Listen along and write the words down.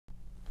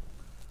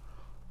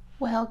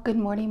Well, good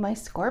morning, my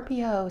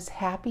Scorpios.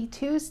 Happy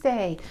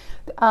Tuesday.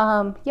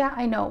 Yeah,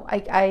 I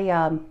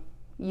know.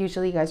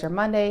 Usually you guys are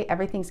Monday.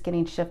 Everything's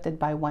getting shifted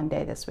by one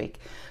day this week.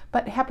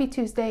 But happy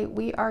Tuesday.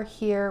 We are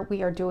here.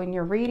 We are doing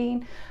your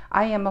reading.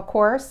 I am, of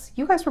course,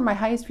 you guys were my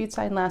highest viewed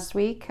sign last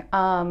week.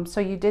 So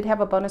you did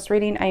have a bonus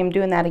reading. I am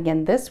doing that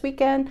again this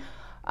weekend.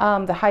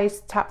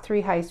 The top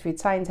 3 highest viewed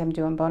signs, I'm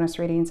doing bonus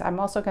readings.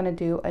 I'm also going to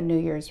do a New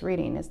Year's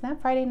reading. Isn't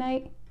that Friday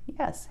night?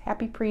 Yes.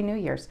 Happy pre-New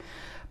Year's.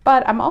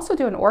 But I'm also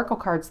doing Oracle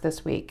cards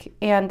this week.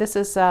 And this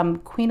is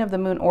Queen of the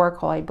Moon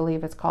Oracle, I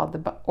believe it's called,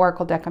 the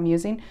Oracle deck I'm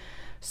using.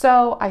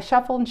 So I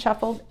shuffled and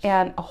shuffled,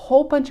 and a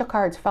whole bunch of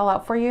cards fell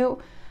out for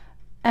you.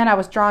 And I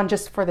was drawn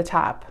just for the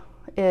top,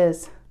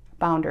 is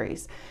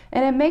boundaries.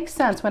 And it makes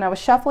sense. When I was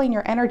shuffling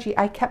your energy,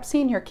 I kept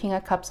seeing your King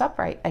of Cups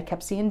upright. I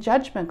kept seeing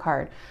Judgment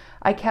card.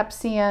 I kept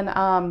seeing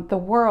the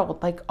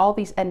world, like all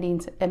these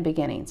endings and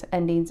beginnings,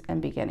 endings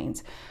and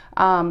beginnings.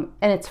 And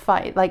it's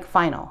like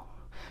final.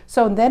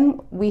 So then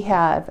we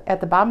have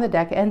at the bottom of the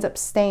deck, it ends up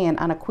staying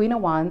on a Queen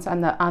of Wands on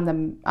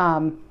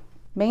the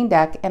main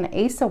deck and an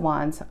Ace of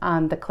Wands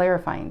on the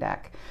clarifying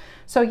deck.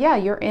 So yeah,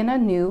 you're in a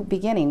new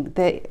beginning.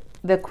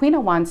 The Queen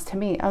of Wands to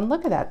me, and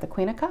look at that, the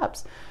Queen of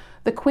Cups.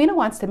 The Queen of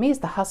Wands to me is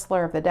the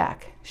hustler of the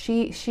deck.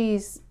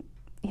 She's,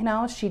 you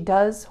know, she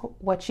does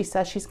what she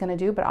says she's going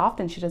to do, but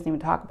often she doesn't even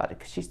talk about it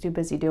because she's too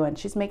busy doing.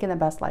 She's making the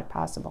best life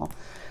possible.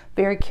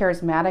 Very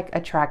charismatic,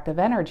 attractive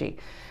energy.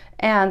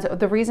 And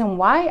the reason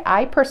why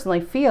I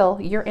personally feel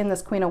you're in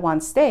this Queen of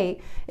Wands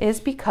state is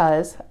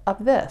because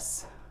of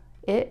this.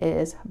 It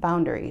is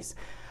boundaries.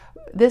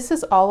 This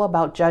is all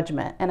about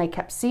judgment. And I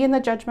kept seeing the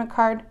Judgment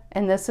card.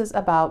 And this is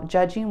about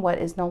judging what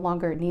is no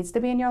longer needs to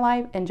be in your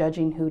life and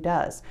judging who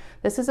does.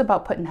 This is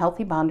about putting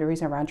healthy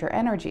boundaries around your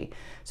energy.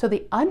 So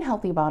the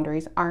unhealthy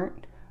boundaries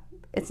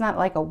it's not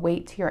like a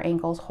weight to your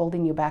ankles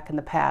holding you back in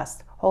the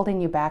past, holding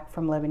you back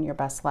from living your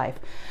best life.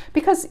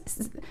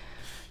 Because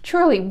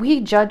truly,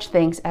 we judge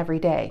things every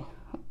day.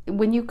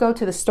 When you go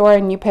to the store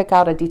and you pick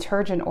out a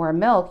detergent or a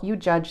milk, you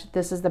judge,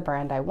 this is the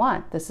brand I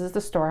want. This is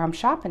the store I'm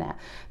shopping at.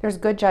 There's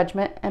good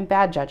judgment and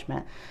bad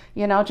judgment.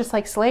 You know, just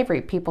like slavery,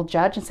 people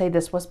judge and say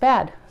this was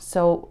bad.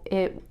 So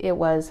it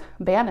was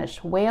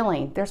banished,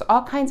 whaling. There's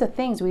all kinds of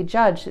things we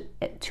judge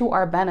to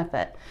our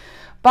benefit.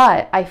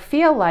 But I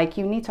feel like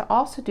you need to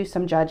also do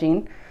some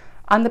judging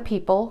on the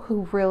people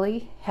who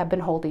really have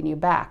been holding you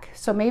back.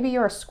 So maybe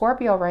you're a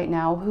Scorpio right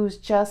now who's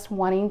just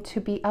wanting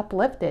to be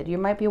uplifted. You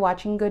might be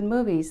watching good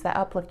movies that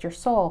uplift your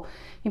soul.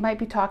 You might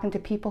be talking to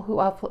people who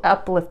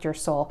uplift your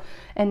soul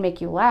and make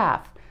you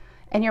laugh.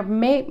 And you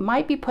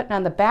might be putting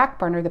on the back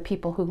burner the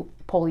people who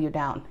pull you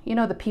down. You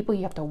know, the people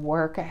you have to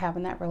work at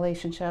having that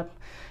relationship.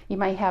 You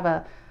might have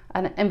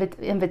an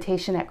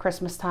invitation at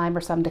Christmas time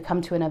or something to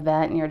come to an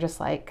event, and you're just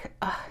like,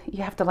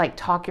 you have to like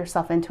talk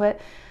yourself into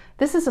it.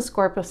 This is a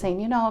Scorpio saying,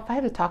 you know, if I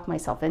have to talk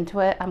myself into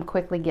it, I'm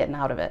quickly getting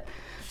out of it.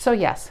 So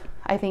yes,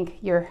 I think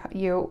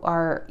you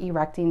are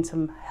erecting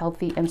some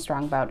healthy and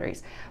strong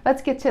boundaries.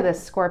 Let's get to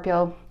this,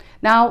 Scorpio.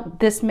 Now,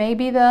 this may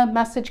be the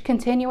message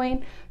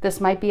continuing.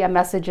 This might be a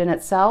message in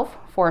itself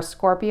for a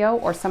Scorpio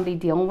or somebody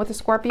dealing with a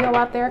Scorpio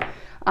out there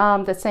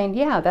that's saying,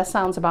 yeah, that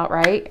sounds about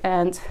right.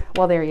 And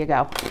well, there you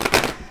go.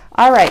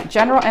 All right,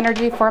 general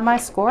energy for my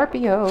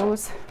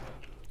Scorpios.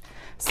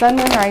 Sun,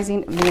 Moon,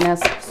 Rising, Venus,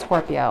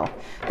 Scorpio.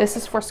 This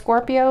is for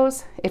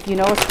Scorpios. If you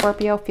know a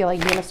Scorpio, feel like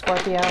being a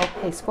Scorpio.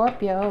 Hey,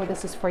 Scorpio,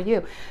 this is for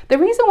you. The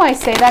reason why I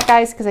say that,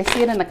 guys, because I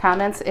see it in the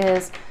comments,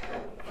 is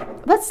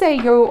let's say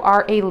you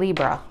are a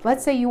Libra.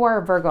 Let's say you are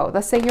a Virgo.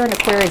 Let's say you're an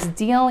Aquarius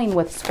dealing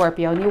with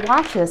Scorpio, and you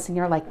watch this and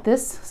you're like,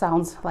 this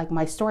sounds like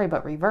my story,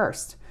 but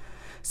reversed.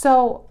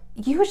 So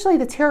usually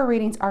the tarot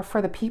readings are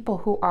for the people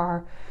who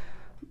are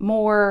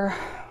more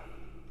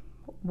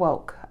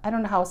woke. I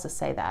don't know how else to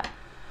say that.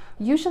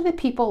 Usually the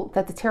people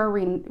that the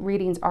tarot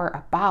readings are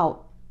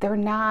about, they're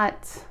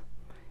not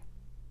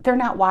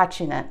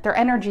watching it. Their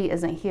energy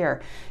isn't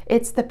here.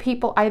 It's the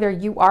people, either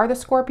you are the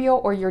Scorpio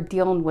or you're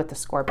dealing with the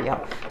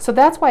Scorpio. So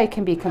that's why it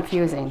can be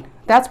confusing.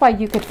 That's why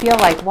you could feel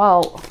like,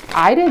 well,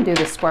 I didn't do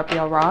the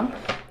Scorpio wrong.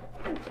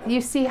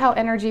 You see how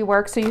energy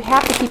works. So you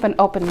have to keep an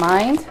open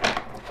mind.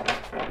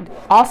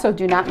 Also,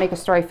 do not make a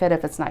story fit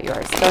if it's not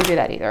yours. Don't do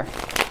that either.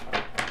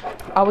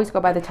 Always go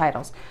by the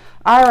titles.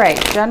 All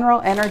right, general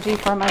energy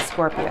for my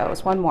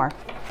Scorpios. One more.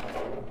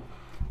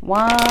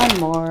 One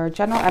more.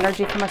 General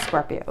energy for my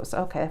Scorpios.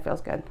 Okay, that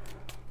feels good.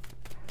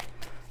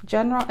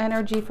 General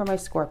energy for my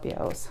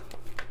Scorpios.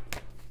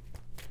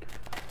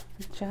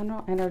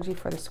 General energy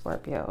for the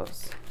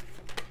Scorpios.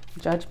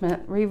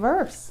 Judgment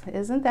reverse.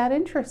 Isn't that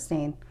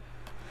interesting?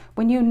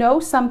 When you know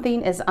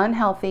something is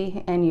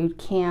unhealthy and you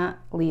can't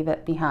leave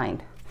it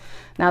behind.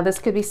 Now, this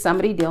could be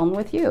somebody dealing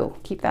with you.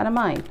 Keep that in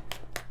mind.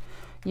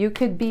 You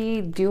could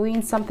be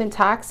doing something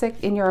toxic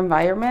in your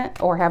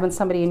environment or having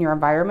somebody in your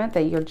environment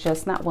that you're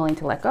just not willing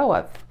to let go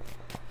of.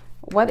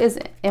 What is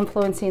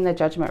influencing the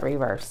Judgment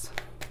reverse?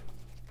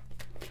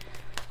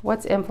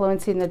 What's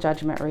influencing the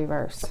Judgment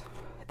reverse?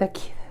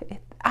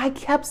 I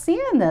kept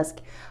seeing this.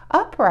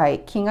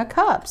 Upright, King of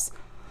Cups.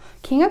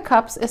 King of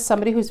Cups is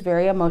somebody who's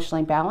very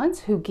emotionally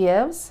balanced, who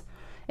gives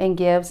and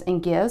gives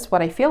and gives.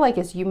 What I feel like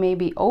is you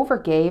maybe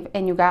overgave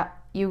and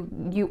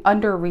you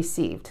under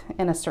received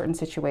in a certain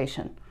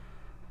situation.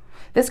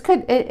 This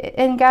could,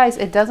 and guys,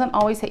 it doesn't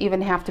always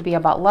even have to be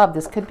about love.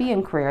 This could be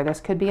in career. This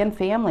could be in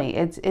family.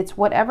 It's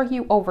whatever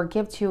you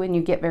overgive to and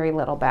you get very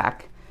little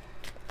back.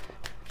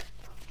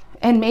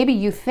 And maybe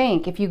you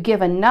think if you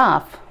give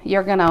enough,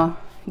 you're going to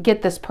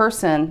get this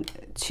person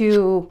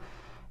to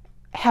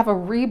have a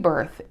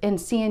rebirth in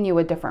seeing you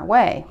a different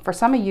way. For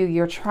some of you,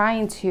 you're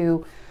trying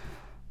to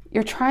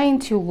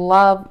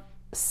love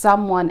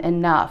someone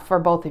enough, for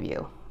both of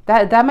you.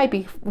 That might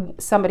be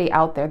somebody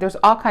out there. There's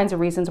all kinds of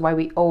reasons why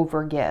we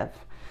overgive,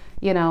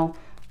 you know.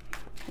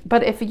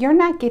 But if you're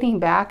not getting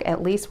back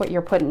at least what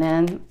you're putting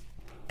in,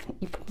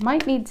 you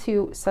might need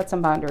to set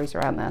some boundaries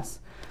around this.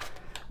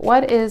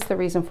 What is the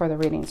reason for the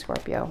reading,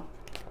 Scorpio?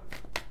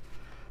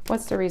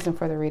 What's the reason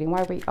for the reading?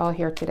 Why are we all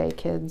here today,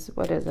 kids?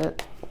 What is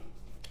it?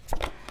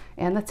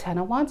 And the Ten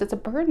of Wands. It's a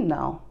burden,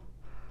 though.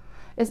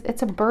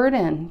 It's a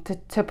burden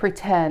to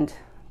pretend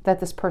that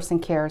this person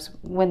cares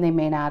when they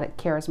may not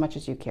care as much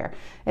as you care.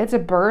 It's a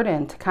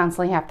burden to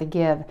constantly have to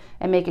give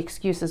and make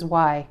excuses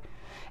why.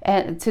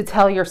 And to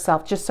tell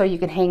yourself, just so you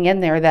can hang in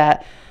there,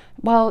 that,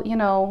 well, you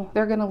know,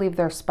 they're going to leave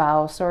their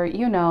spouse, or,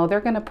 you know,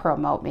 they're going to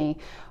promote me.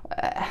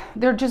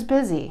 They're just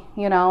busy,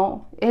 you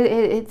know.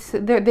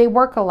 They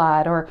work a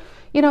lot, or,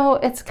 you know,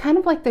 it's kind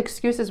of like the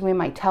excuses we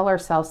might tell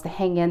ourselves to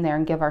hang in there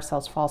and give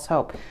ourselves false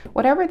hope.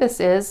 Whatever this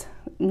is,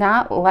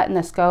 not letting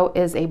this go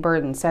is a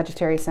burden.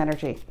 Sagittarius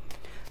energy.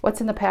 What's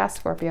in the past,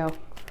 Scorpio?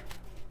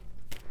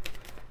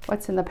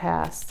 What's in the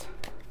past?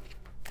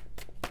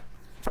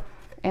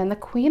 And the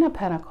Queen of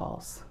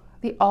Pentacles,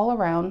 the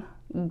all-around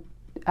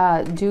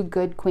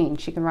do-good queen.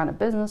 She can run a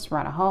business,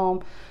 run a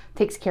home,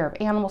 takes care of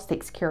animals,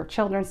 takes care of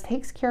children,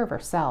 takes care of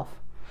herself.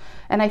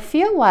 And I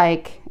feel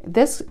like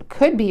this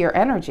could be your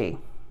energy.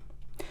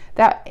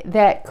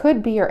 That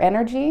could be your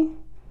energy.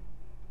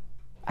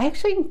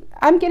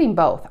 I'm getting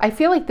both. I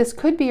feel like this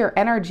could be your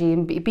energy,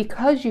 and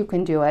because you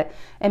can do it,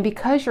 and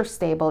because you're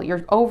stable,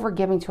 you're over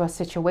giving to a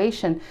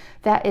situation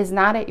that is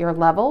not at your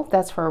level.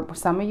 That's for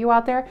some of you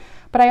out there.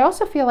 But I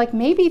also feel like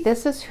maybe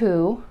this is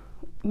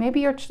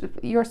maybe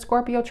you're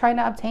Scorpio trying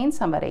to obtain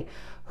somebody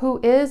who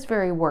is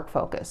very work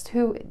focused,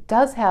 who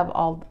does have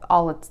all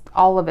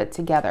of it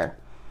together.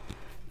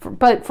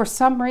 But for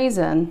some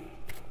reason,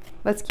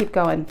 let's keep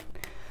going.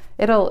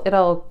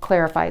 It'll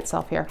clarify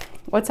itself here.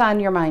 What's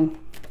on your mind?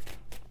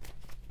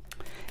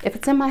 If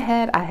it's in my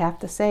head, I have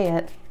to say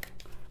it.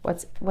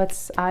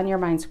 What's on your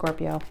mind,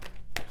 Scorpio?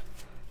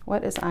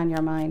 What is on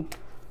your mind?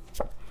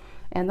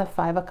 And the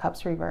Five of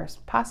Cups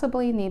reversed.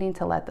 Possibly needing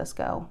to let this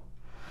go.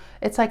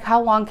 It's like, how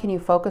long can you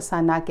focus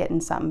on not getting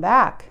something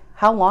back?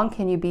 How long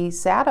can you be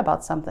sad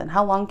about something?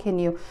 How long can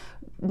you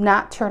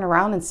not turn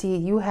around and see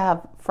you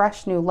have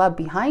fresh new love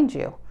behind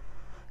you?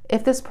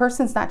 If this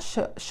person's not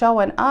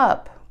showing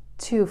up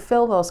to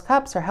fill those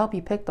cups or help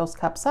you pick those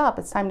cups up,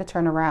 it's time to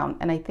turn around.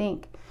 And I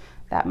think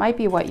that might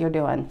be what you're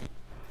doing.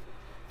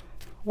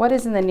 What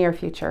is in the near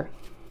future?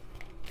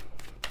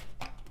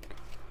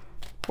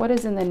 What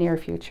is in the near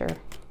future?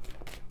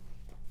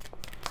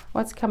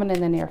 What's coming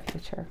in the near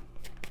future?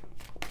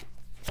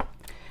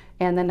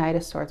 And the Knight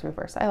of Swords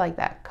reversed. I like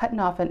that. Cutting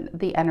off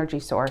the energy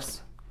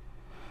source.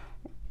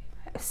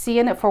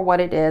 Seeing it for what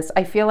it is.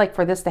 I feel like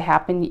for this to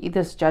happen,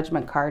 this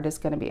Judgment card is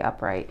going to be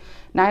upright.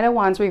 Knight of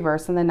Wands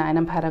reversed and the Nine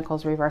of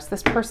Pentacles reversed.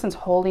 This person's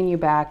holding you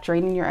back,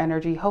 draining your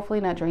energy,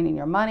 hopefully not draining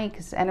your money,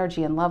 because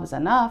energy and love is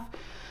enough.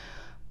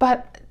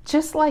 But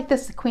just like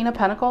this Queen of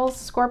Pentacles,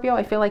 Scorpio,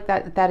 I feel like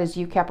that is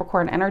you,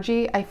 Capricorn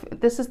energy.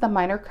 This is the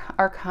Minor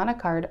Arcana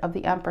card of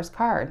the Empress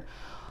card.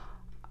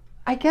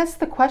 I guess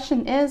the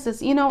question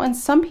is, you know, and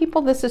some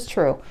people, this is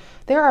true.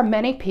 There are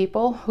many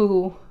people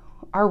who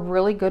are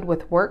really good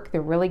with work.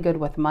 They're really good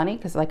with money,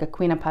 because like a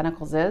Queen of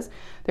Pentacles is.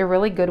 They're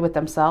really good with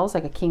themselves,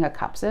 like a King of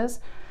Cups is.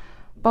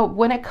 But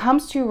when it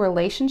comes to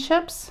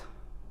relationships,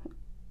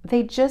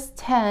 they just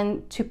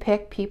tend to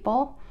pick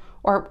people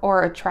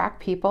or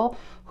attract people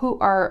who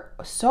are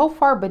so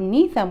far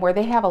beneath them where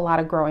they have a lot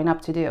of growing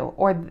up to do.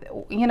 Or,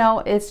 you know,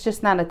 it's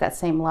just not at that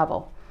same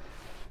level.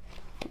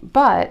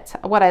 But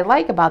what I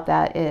like about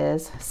that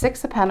is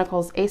Six of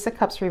Pentacles, Ace of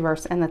Cups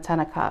reversed, and the Ten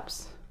of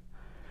Cups.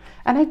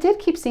 And I did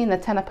keep seeing the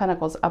Ten of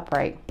Pentacles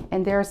upright,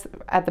 and there's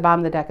at the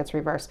bottom of the deck, it's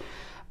reversed.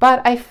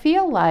 But I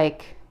feel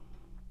like,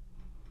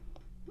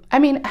 I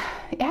mean,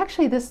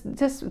 actually this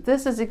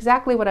is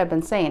exactly what I've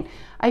been saying.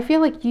 I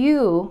feel like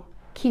you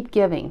keep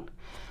giving.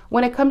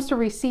 When it comes to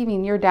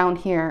receiving, you're down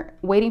here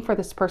waiting for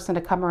this person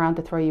to come around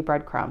to throw you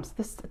breadcrumbs.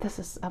 This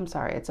is, I'm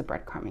sorry, it's a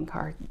breadcrumbing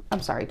card.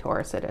 I'm sorry,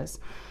 Taurus, it is.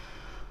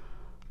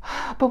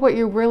 But what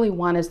you really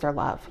want is their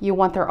love. You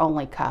want their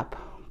only cup,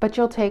 but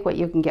you'll take what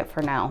you can get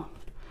for now.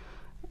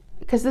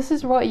 Because this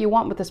is what you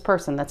want with this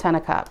person, the Ten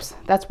of Cups.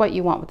 That's what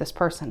you want with this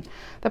person.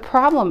 The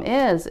problem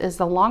is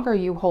the longer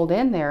you hold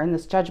in there in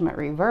this Judgment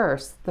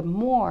reverse, the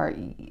more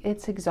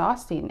it's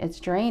exhausting, it's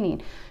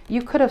draining.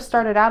 You could have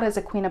started out as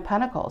a Queen of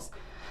Pentacles,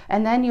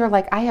 and then you're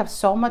like, I have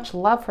so much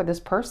love for this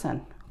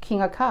person,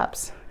 King of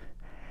Cups.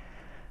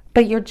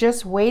 but you're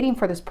just waiting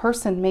for this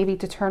person maybe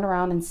to turn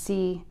around and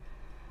see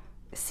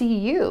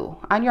you.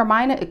 On your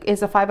mind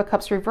is a Five of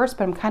Cups reverse,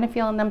 but I'm kind of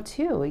feeling them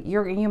too.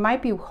 You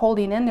might be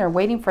holding in there,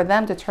 waiting for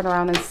them to turn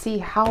around and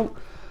see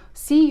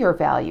your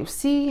value,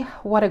 see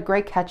what a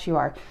great catch you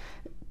are.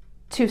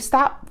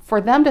 For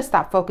them to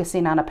stop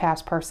focusing on a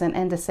past person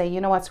and to say, you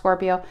know what,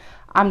 Scorpio,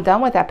 I'm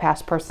done with that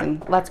past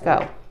person. Let's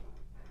go.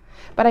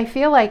 But I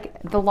feel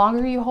like the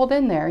longer you hold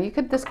in there,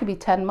 this could be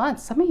 10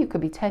 months. Some of you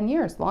could be 10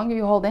 years. The longer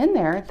you hold in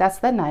there, that's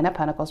the Nine of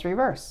Pentacles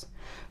reverse.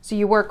 So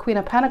you work Queen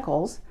of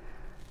Pentacles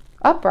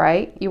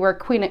upright, you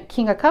work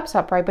King of Cups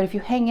upright, but if you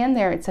hang in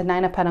there, it's a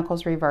Nine of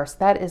Pentacles reverse.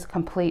 That is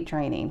complete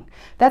draining.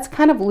 That's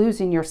kind of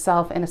losing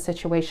yourself in a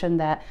situation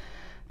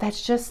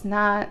that's just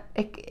not,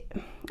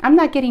 I'm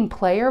not getting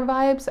player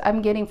vibes.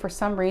 I'm getting, for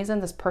some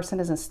reason, this person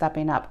isn't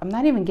stepping up. I'm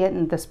not even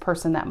getting this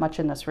person that much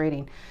in this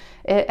reading.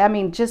 I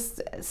mean, just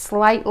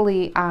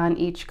slightly on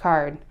each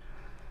card.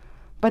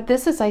 But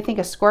this is, I think,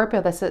 a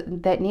Scorpio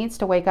that needs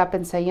to wake up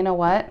and say, you know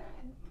what?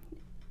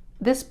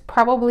 This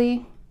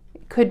probably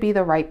could be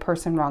the right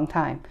person, wrong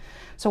time.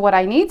 So what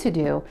I need to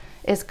do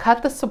is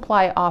cut the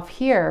supply off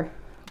here,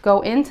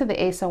 go into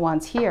the Ace of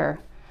Wands here,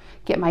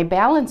 get my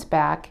balance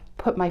back,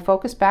 put my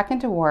focus back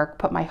into work,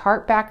 put my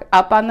heart back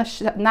up on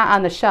the, not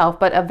on the shelf,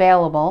 but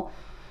available,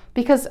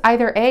 because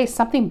either A,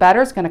 something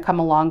better is going to come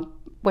along,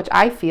 which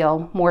I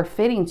feel more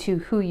fitting to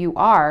who you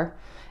are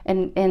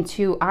and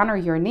to honor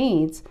your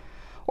needs,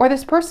 or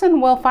this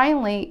person will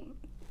finally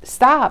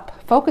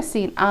stop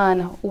focusing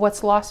on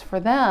what's lost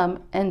for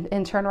them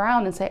and turn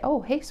around and say,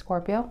 oh, hey,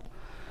 Scorpio,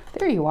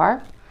 there you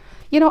are.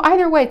 You know,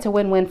 either way, it's a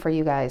win-win for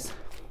you guys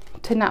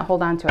to not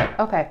hold on to it.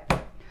 Okay.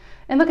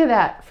 And look at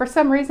that. For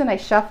some reason, I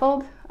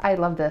shuffled. I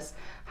love this.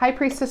 High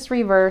Priestess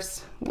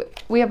reverse.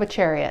 We have a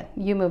Chariot.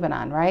 You moving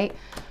on, right?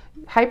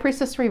 High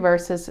Priestess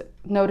reverse is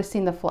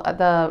noticing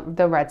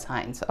the red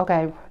signs.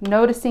 Okay.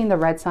 Noticing the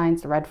red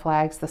signs, the red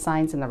flags, the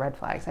signs and the red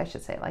flags. I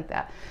should say it like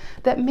that.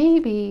 That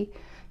maybe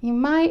you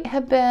might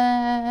have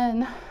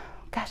been,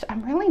 gosh,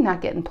 I'm really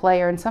not getting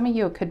player. And some of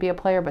you, it could be a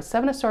player, but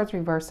Seven of Swords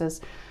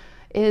reverses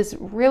is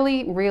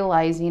really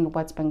realizing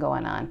what's been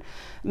going on.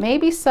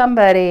 Maybe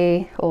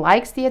somebody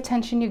likes the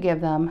attention you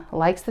give them,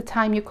 likes the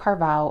time you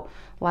carve out,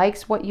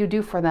 likes what you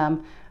do for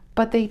them,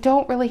 but they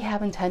don't really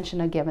have intention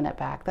of giving it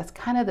back. That's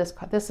kind of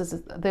this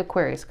is the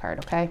Aquarius card,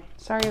 okay?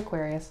 Sorry,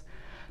 Aquarius.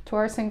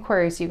 Taurus and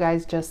Aquarius, you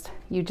guys just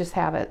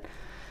have it.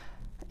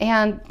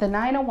 And the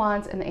Nine of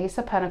Wands and the Ace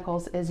of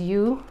Pentacles is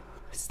you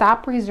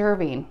stop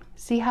reserving.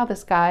 See how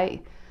this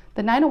guy,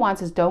 the Nine of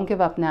Wands is don't give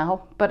up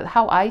now, but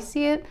how I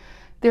see it,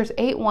 there's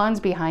 8 wands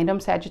behind him,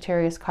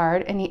 Sagittarius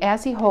card, and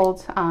as he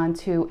holds on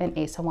to an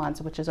Ace of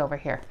Wands, which is over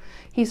here.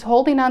 He's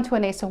holding on to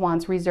an Ace of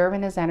Wands,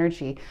 reserving his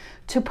energy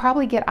to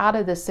probably get out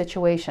of this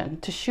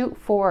situation, to shoot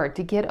forward,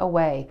 to get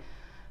away,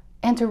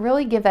 and to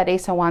really give that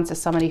Ace of Wands to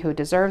somebody who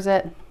deserves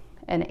it.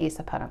 And Ace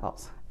of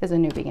Pentacles is a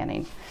new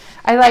beginning.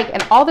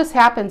 And all this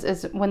happens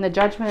is when the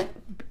Judgment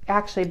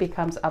actually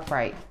becomes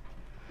upright.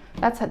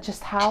 That's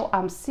just how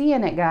I'm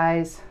seeing it,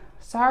 guys.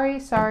 Sorry,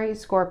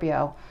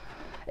 Scorpio.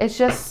 It's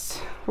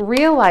just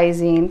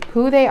realizing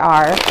who they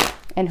are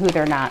and who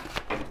they're not.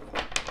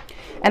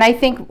 And I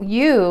think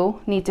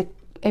you need to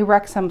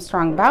erect some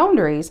strong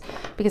boundaries,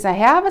 because I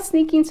have a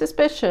sneaking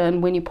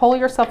suspicion when you pull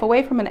yourself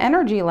away from an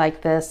energy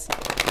like this,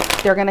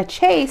 they're going to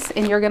chase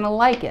and you're going to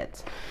like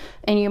it.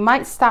 And you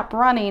might stop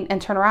running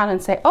and turn around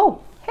and say,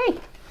 oh, hey,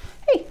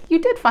 you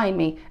did find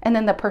me. And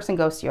then the person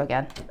goes to you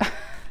again.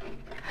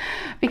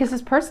 Because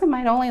this person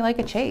might only like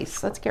a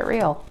chase. Let's get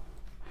real.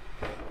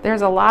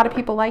 There's a lot of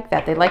people like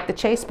that. They like the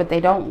chase, but they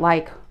don't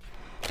like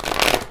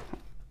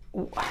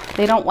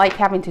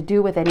having to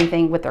do with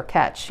anything with their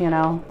catch, you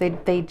know.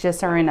 They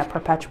just are in a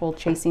perpetual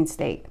chasing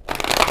state.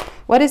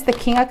 What is the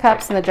King of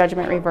Cups and the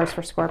Judgment reverse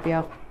for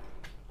Scorpio?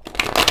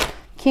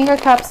 King of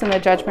Cups and the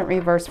Judgment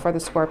reverse for the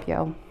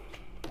Scorpio.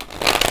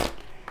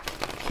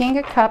 King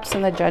of Cups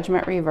and the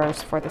Judgment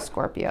reverse for the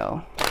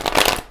Scorpio.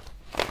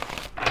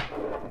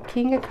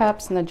 King of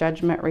Cups and the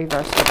Judgment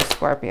reverse for the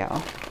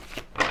Scorpio.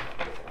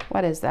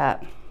 What is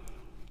that?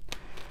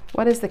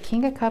 What is the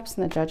King of Cups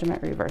and the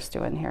Judgment reverse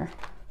doing here?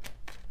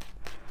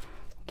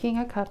 King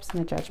of Cups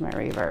and the Judgment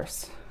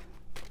reverse.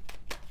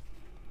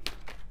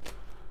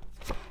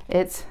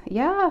 It's,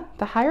 yeah,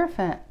 the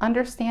Hierophant.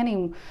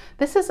 Understanding.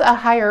 This is a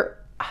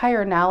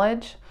higher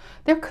knowledge.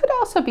 There could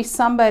also be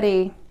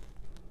somebody,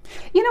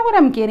 you know what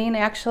I'm getting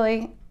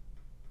actually?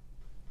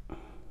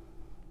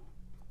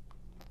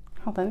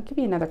 Hold on, give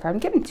me another card. I'm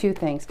getting 2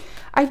 things.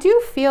 I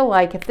do feel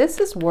like if this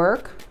is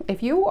work,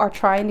 if you are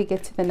trying to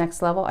get to the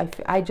next level,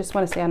 I just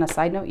want to say on a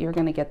side note, you're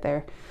going to get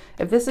there.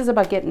 If this is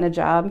about getting a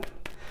job,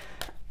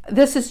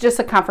 this is just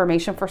a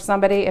confirmation for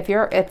somebody. If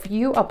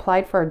you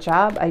applied for a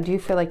job, I do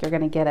feel like you're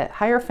going to get it.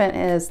 Hierophant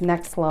is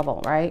next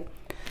level, right?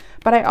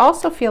 But I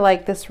also feel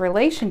like this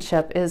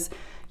relationship is,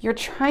 you're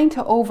trying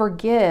to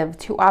overgive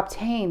to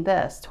obtain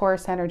this,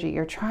 Taurus energy.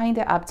 You're trying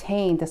to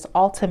obtain this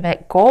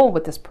ultimate goal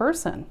with this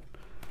person.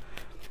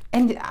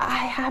 And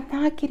I'm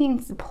not getting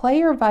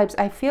player vibes.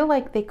 I feel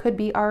like they could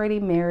be already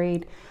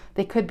married.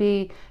 They could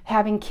be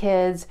having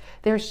kids.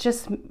 There's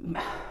just,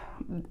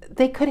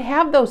 they could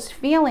have those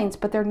feelings,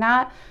 but they're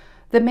not.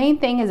 The main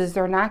thing is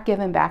they're not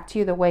giving back to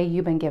you the way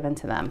you've been given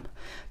to them.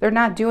 They're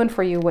not doing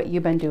for you what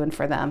you've been doing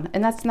for them.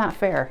 And that's not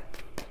fair.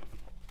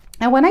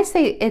 And when I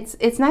say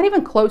it's not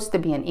even close to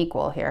being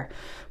equal here.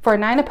 For a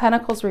 9 of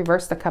Pentacles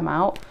reversed to come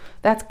out,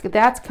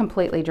 that's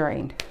completely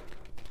drained.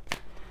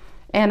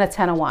 And a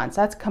 10 of Wands,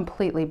 that's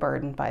completely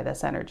burdened by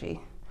this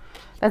energy.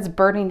 That's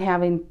burdening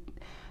having,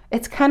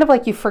 it's kind of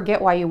like you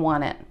forget why you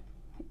want it.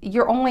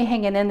 You're only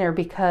hanging in there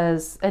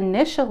because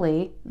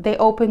initially they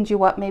opened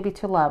you up maybe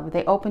to love.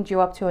 They opened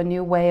you up to a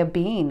new way of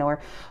being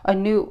or a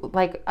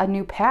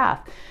new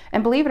path.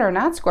 And believe it or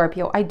not,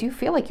 Scorpio, I do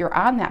feel like you're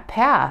on that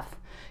path.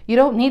 You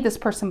don't need this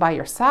person by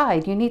your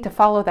side. You need to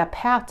follow that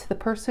path to the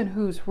person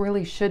who's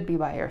really should be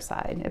by your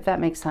side, if that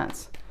makes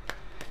sense.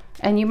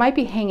 And you might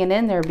be hanging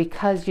in there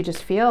because you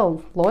just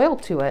feel loyal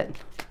to it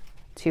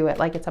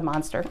like it's a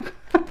monster.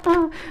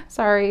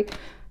 Sorry,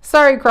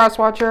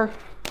 cross-watcher.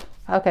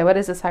 Okay, what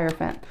is this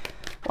Hierophant?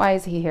 Why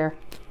is he here?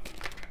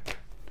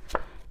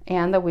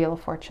 And the Wheel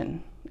of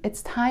Fortune.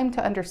 It's time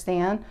to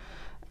understand,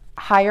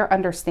 higher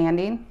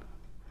understanding,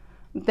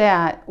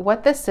 that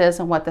what this is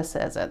and what this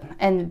isn't.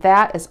 And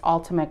that is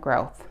ultimate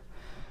growth.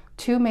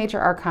 2 major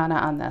arcana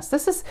on this.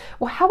 This is,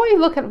 well, how I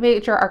look at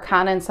major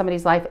arcana in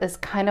somebody's life is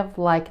kind of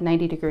like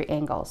 90-degree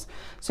angles.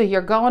 So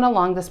you're going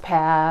along this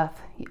path.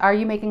 Are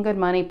you making good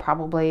money?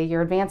 Probably.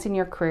 You're advancing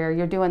your career.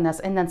 You're doing this.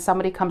 And then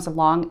somebody comes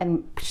along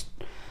and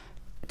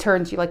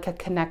turns you like a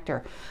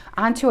connector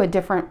onto a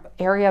different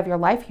area of your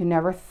life you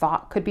never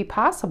thought could be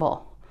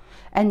possible.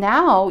 And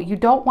now you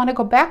don't want to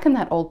go back in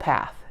that old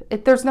path.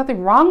 There's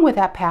nothing wrong with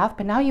that path,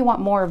 but now you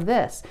want more of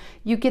this.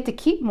 You get to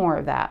keep more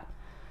of that.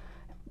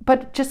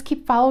 But just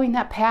keep following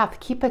that path.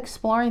 Keep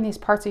exploring these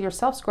parts of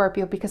yourself,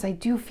 Scorpio, because I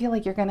do feel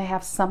like you're going to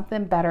have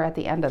something better at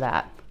the end of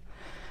that.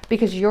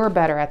 Because you're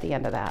better at the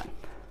end of that.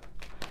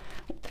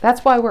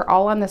 That's why we're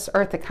all on this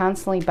earth to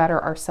constantly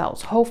better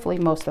ourselves. Hopefully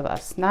most of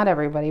us. Not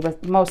everybody,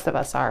 but most of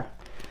us are.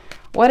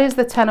 What is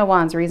the 10 of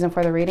Wands? Reason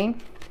for the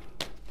reading?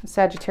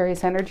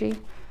 Sagittarius energy.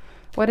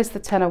 What is the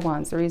 10 of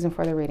Wands? The reason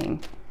for the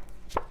reading?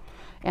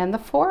 And the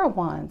 4 of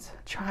Wands.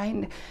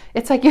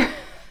 It's like you're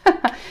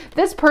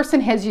this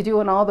person has you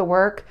doing all the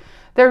work.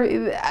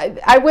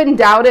 I wouldn't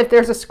doubt if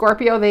there's a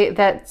Scorpio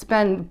that's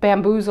been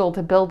bamboozled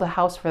to build a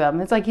house for them.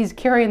 It's like he's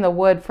carrying the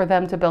wood for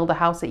them to build a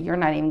house that you're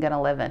not even going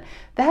to live in.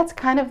 That's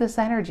kind of this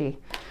energy.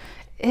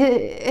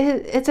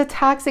 It's a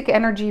toxic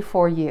energy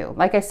for you.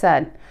 Like I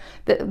said,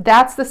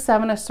 that's the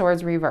 7 of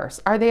Swords reverse.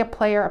 Are they a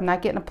player? I'm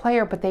not getting a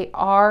player, but they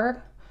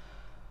are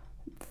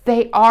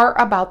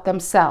about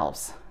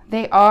themselves.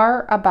 They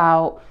are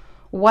about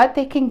what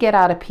they can get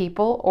out of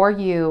people or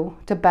you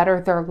to better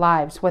their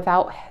lives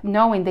without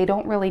knowing they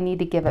don't really need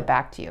to give it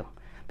back to you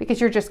because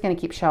you're just going to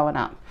keep showing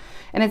up.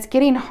 And it's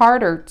getting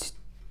harder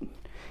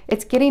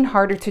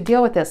to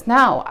deal with this.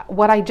 Now,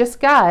 what I just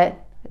got,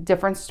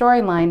 different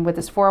storyline with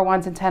this 4 of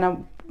Wands and 10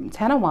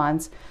 of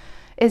Wands,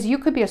 is you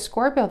could be a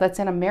Scorpio that's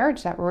in a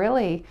marriage that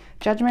really,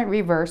 judgment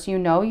reverse, you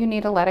know you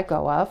need to let it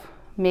go of.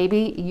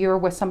 Maybe you're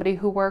with somebody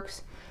who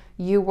works.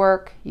 You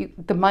work,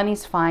 the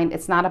money's fine.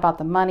 It's not about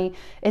the money.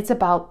 It's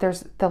about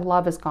the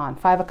love is gone.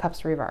 5 of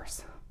Cups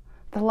reverse.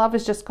 The love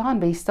is just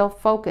gone, but he's still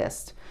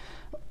focused.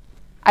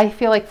 I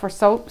feel like for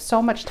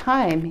so much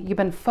time, you've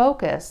been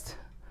focused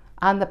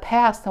on the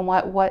past and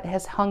what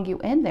has hung you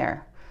in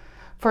there.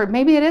 For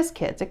maybe it is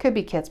kids. It could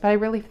be kids, but I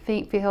really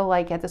feel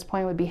like at this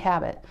point it would be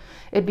habit.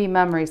 It'd be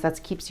memories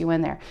that keeps you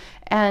in there.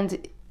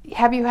 And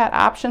have you had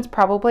options?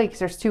 Probably, because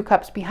there's 2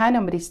 cups behind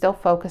him, but he's still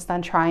focused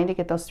on trying to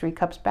get those 3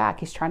 cups back.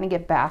 He's trying to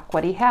get back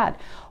what he had,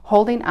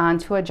 holding on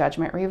to a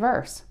judgment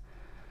reverse.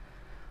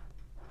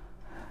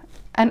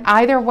 And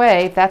either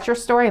way, if that's your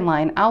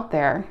storyline out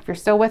there, if you're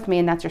still with me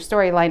and that's your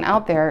storyline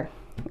out there,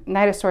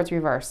 Knight of Swords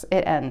reverse,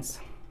 it ends.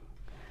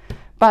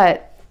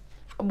 But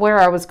where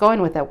I was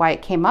going with it, why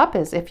it came up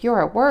is if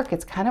you're at work,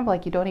 it's kind of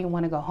like you don't even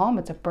want to go home.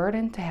 It's a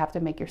burden to have to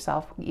make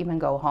yourself even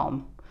go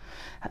home.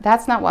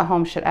 That's not what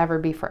home should ever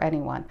be for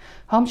anyone.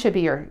 Home should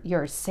be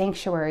your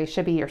sanctuary,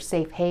 should be your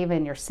safe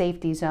haven, your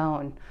safety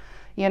zone.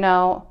 You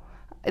know,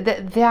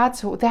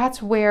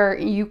 that's where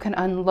you can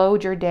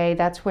unload your day.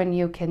 That's when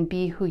you can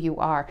be who you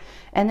are.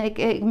 And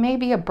it may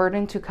be a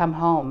burden to come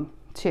home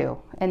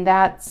too. And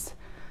that's,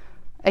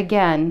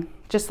 again,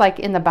 just like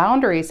in the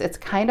boundaries, it's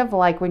kind of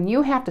like when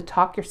you have to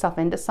talk yourself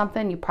into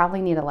something, you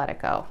probably need to let it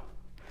go.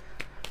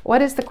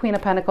 What is the Queen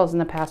of Pentacles in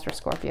the past for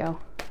Scorpio?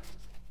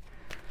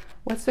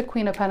 What's the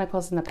Queen of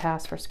Pentacles in the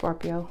past for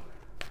Scorpio?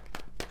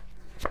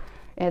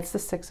 It's the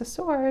 6 of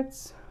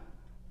Swords.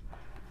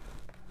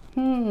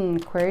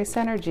 Aquarius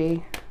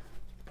energy.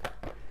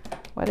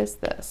 What is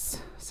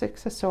this?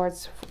 6 of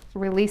Swords,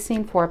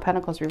 releasing 4 of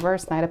Pentacles,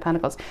 reverse, Knight of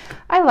Pentacles.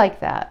 I like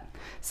that.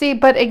 See,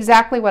 but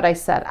exactly what I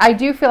said. I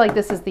do feel like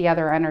this is the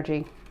other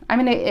energy. I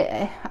mean,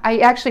 I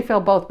actually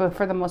feel both, but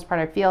for the most part,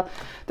 I feel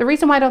the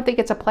reason why I don't think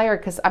it's a player,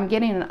 because I'm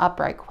getting an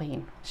upright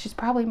queen. She's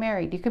probably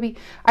married. You could be,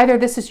 either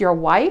this is your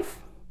wife.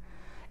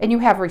 and you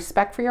have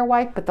respect for your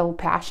wife, but the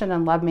passion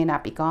and love may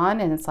not be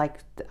gone. And it's like,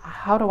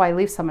 how do I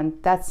leave someone?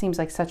 That seems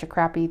like such a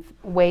crappy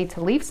way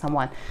to leave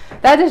someone.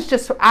 That is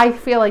just, I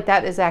feel like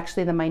that is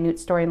actually the minute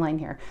storyline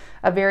here,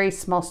 a very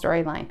small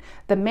storyline.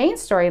 The main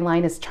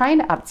storyline is trying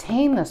to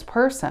obtain this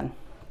person.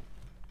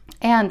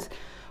 And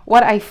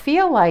what I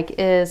feel like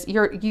is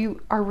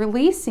you are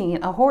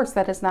releasing a horse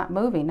that is not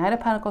moving. Knight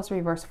of Pentacles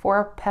reverse, Four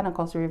of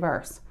Pentacles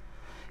reverse.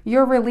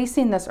 You're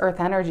releasing this earth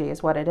energy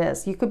is what it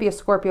is. You could be a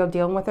Scorpio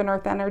dealing with an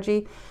earth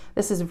energy.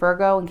 This is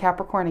Virgo and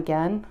Capricorn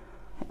again.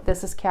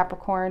 This is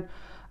Capricorn.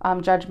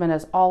 Judgment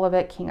is all of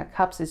it. King of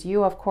Cups is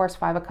you, of course.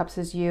 Five of Cups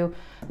is you.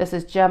 This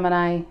is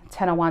Gemini.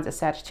 10 of Wands is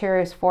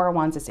Sagittarius. 4 of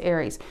Wands is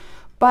Aries.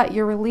 But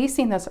you're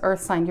releasing this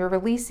earth sign. You're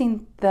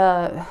releasing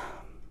the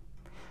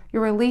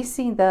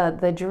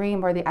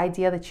dream or the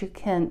idea that you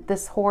can,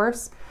 this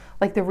horse,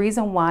 like the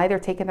reason why they're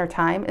taking their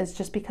time is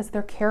just because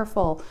they're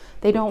careful.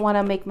 They don't want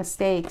to make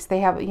mistakes. They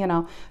have, you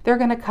know, they're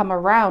going to come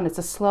around. It's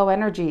a slow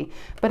energy,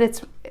 but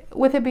it's,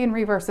 with it being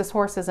reversed, this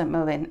horse isn't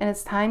moving. And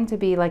it's time to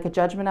be like a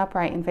judgment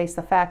upright and face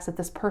the facts that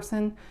this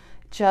person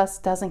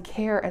just doesn't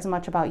care as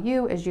much about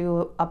you as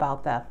you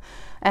about them.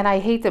 And I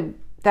hate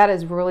that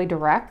is really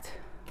direct.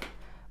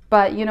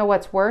 But you know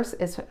what's worse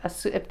is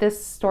if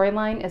this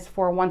storyline is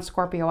for one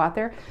Scorpio out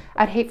there,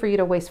 I'd hate for you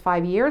to waste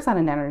 5 years on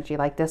an energy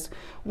like this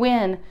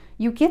when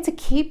you get to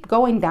keep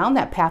going down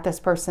that path this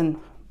person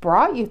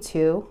brought you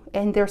to,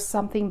 and there's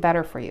something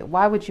better for you.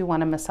 Why would you want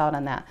to miss out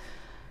on that?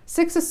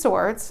 Six of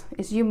Swords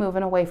is you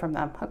moving away from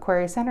them.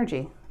 Aquarius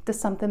energy. There's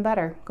something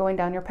better going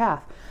down your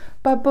path.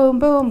 But boom,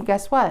 boom,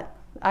 guess what?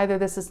 Either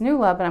this is new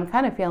love, but I'm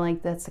kind of feeling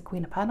like that's the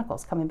Queen of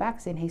Pentacles coming back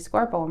saying, hey,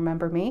 Scorpio,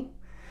 remember me?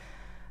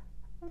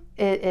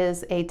 It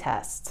is a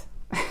test.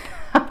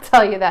 I'll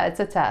tell you that, it's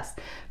a test.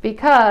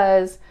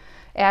 Because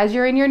as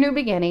you're in your new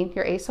beginning,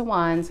 your Ace of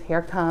Wands,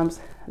 here comes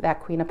that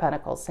Queen of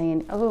Pentacles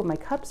saying, oh, my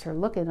cups are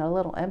looking a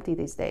little empty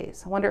these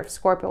days. I wonder if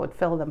Scorpio would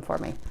fill them for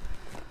me.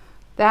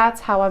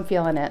 That's how I'm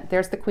feeling it.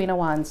 There's the Queen of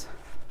Wands.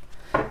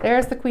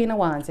 There's the Queen of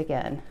Wands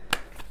again.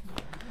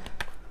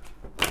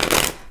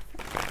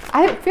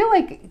 I feel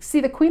like,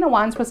 see, the Queen of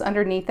Wands was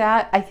underneath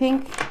that. I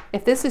think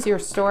if this is your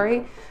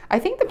story, I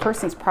think the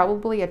person's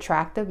probably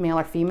attractive, male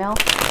or female.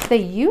 They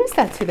use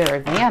that to their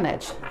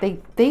advantage.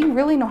 They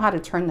really know how to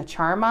turn the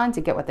charm on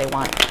to get what they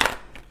want.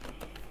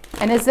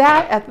 And is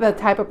that the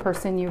type of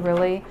person you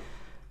really,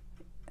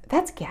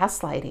 that's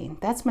gaslighting.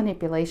 That's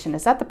manipulation.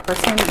 Is that the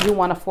person you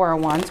want a Four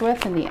of Wands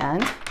with in the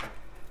end?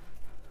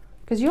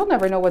 Because you'll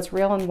never know what's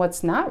real and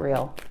what's not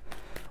real.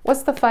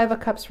 What's the Five of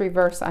Cups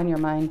reverse on your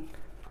mind?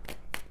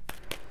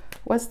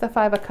 What's the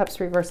Five of Cups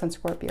reverse on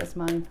Scorpio's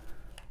mind?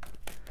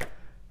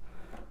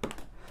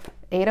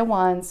 Eight of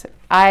Wands.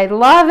 I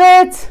love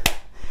it.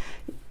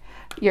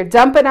 You're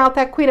dumping out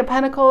that Queen of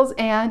Pentacles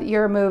and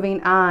you're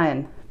moving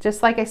on.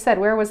 Just like I said,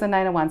 where was the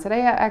Nine of Wands? Did I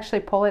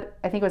actually pull it?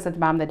 I think it was at the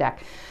bottom of the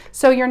deck.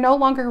 So you're no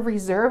longer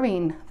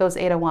reserving those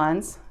Eight of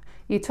Wands.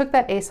 You took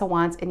that Ace of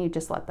Wands and you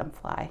just let them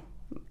fly.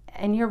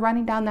 And you're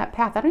running down that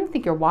path. I don't even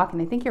think you're walking.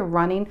 I think you're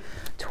running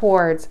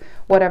towards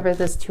whatever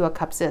this Two of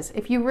Cups is.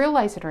 If you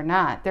realize it or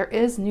not, there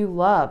is new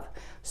love,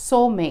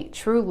 soulmate,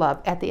 true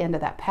love at the end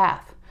of that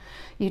path.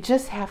 You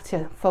just have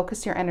to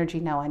focus your energy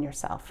now on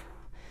yourself.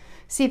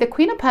 See, the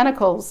Queen of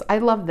Pentacles, I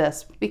love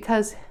this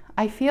because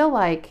I feel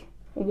like,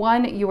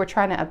 one, you were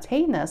trying to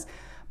obtain this,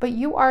 but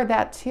you are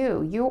that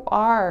too. You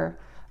are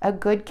a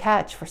good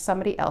catch for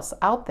somebody else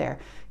out there.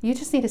 You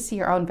just need to see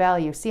your own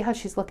value. See how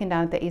she's looking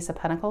down at the Ace of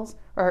Pentacles?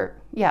 Or,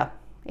 yeah,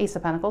 Ace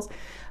of Pentacles.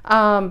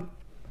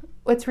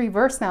 It's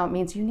reversed now. It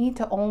means you need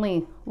to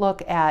only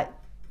look at,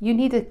 you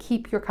need to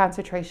keep your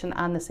concentration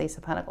on this Ace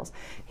of Pentacles.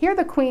 Here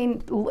the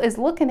Queen is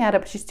looking at it,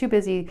 but she's too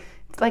busy,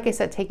 like I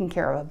said, taking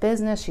care of a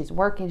business. She's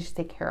working, she's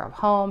taking care of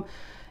home.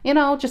 You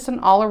know, just an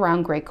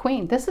all-around great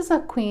queen. This is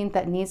a queen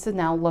that needs to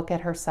now look at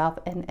herself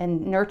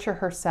and nurture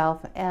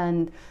herself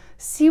and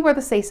see where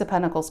the Ace of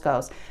Pentacles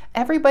goes.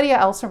 Everybody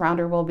else around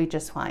her will be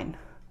just fine.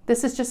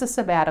 This is just a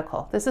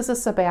sabbatical. This is a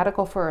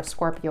sabbatical for a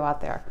Scorpio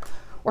out there,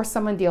 or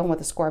someone dealing with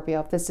a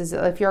Scorpio.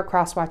 If you're a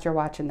cross watcher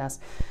watching this,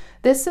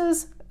 this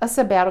is a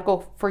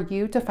sabbatical for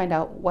you to find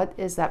out what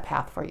is that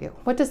path for you.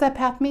 What does that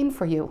path mean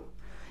for you?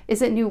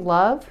 Is it new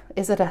love?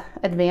 Is it an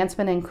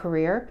advancement in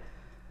career?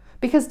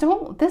 Because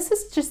this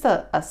is just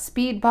a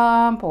speed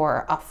bump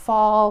or a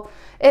fall.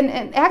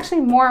 And actually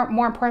more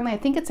importantly, I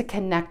think it's a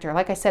connector.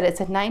 Like I said,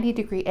 it's a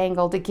 90-degree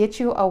angle to get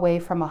you away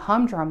from a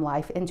humdrum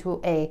life into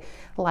a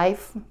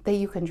life that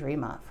you can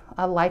dream of,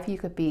 a life you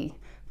could be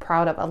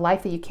proud of, a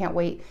life that you can't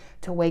wait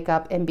to wake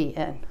up and be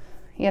in.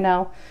 You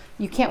know,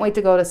 you can't wait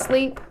to go to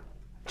sleep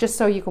just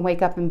so you can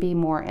wake up and be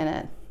more in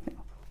it.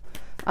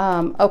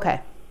 Okay.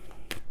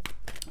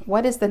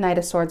 What is the Knight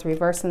of Swords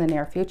reverse in the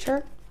near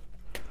future?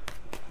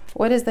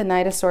 What is the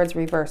Knight of Swords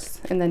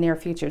reverse in the near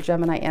future?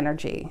 Gemini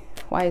energy.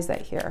 Why is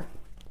that here?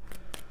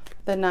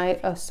 The Knight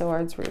of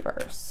Swords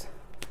reverse.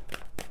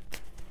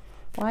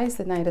 Why is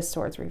the Knight of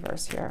Swords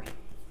reverse here?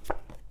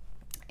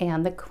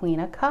 And the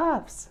Queen of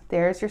Cups.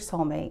 There's your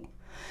soulmate.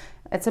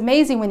 It's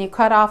amazing when you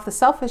cut off the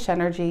selfish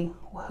energy.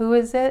 Who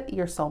is it?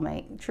 Your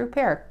soulmate. True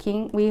pair.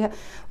 King.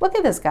 Look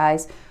at this,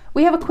 guys.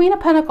 We have a Queen of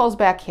Pentacles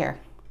back here.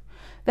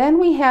 Then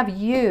we have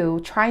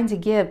you trying to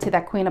give to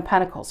that Queen of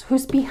Pentacles.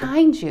 Who's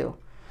behind you?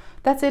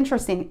 That's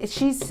interesting.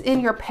 She's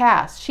in your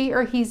past. She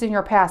or he's in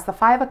your past. The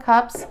Five of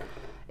Cups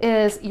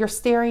is you're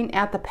staring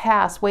at the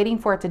past, waiting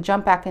for it to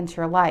jump back into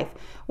your life.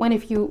 When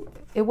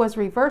it was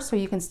reversed, so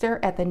you can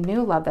stare at the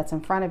new love that's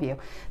in front of you.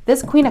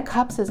 This Queen of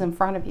Cups is in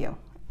front of you.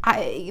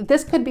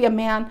 This could be a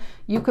man.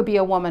 You could be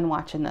a woman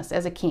watching this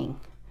as a king.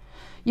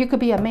 You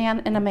could be a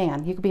man and a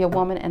man. You could be a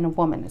woman and a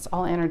woman. It's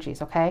all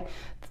energies, okay?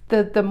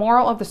 The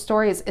moral of the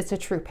story is it's a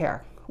true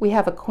pair. We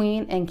have a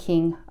Queen and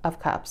King of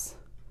Cups.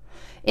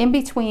 In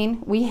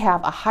between, we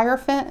have a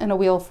Hierophant and a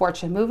Wheel of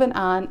Fortune moving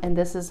on, and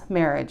this is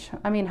marriage.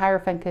 I mean,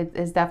 Hierophant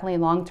is definitely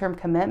long-term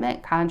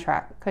commitment,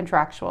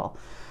 contractual.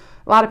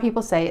 A lot of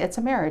people say it's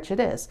a marriage. It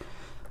is.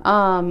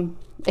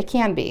 It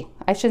can be.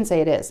 I shouldn't say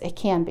it is. It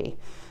can be.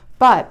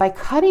 But by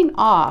cutting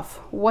off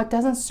what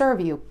doesn't serve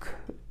you,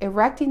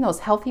 erecting those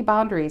healthy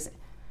boundaries,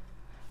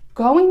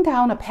 going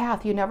down a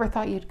path you never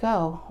thought you'd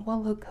go,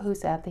 well, look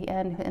who's at the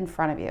end in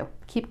front of you.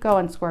 Keep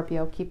going,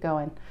 Scorpio. Keep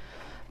going.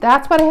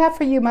 That's what I have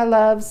for you, my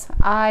loves.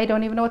 I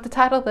don't even know what to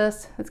title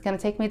this. It's going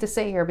to take me to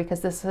say here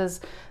because this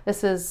is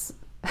this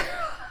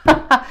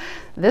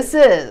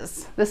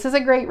is a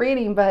great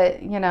reading,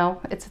 but you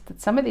know,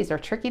 some of these are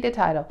tricky to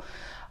title.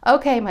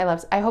 Okay, my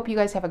loves, I hope you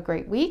guys have a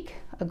great week,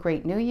 a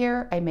great new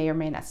year. I may or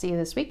may not see you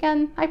this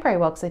weekend. I probably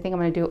will because I think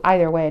I'm going to do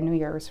either way a New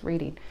Year's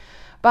reading.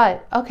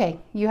 But okay,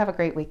 you have a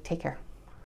great week. Take care.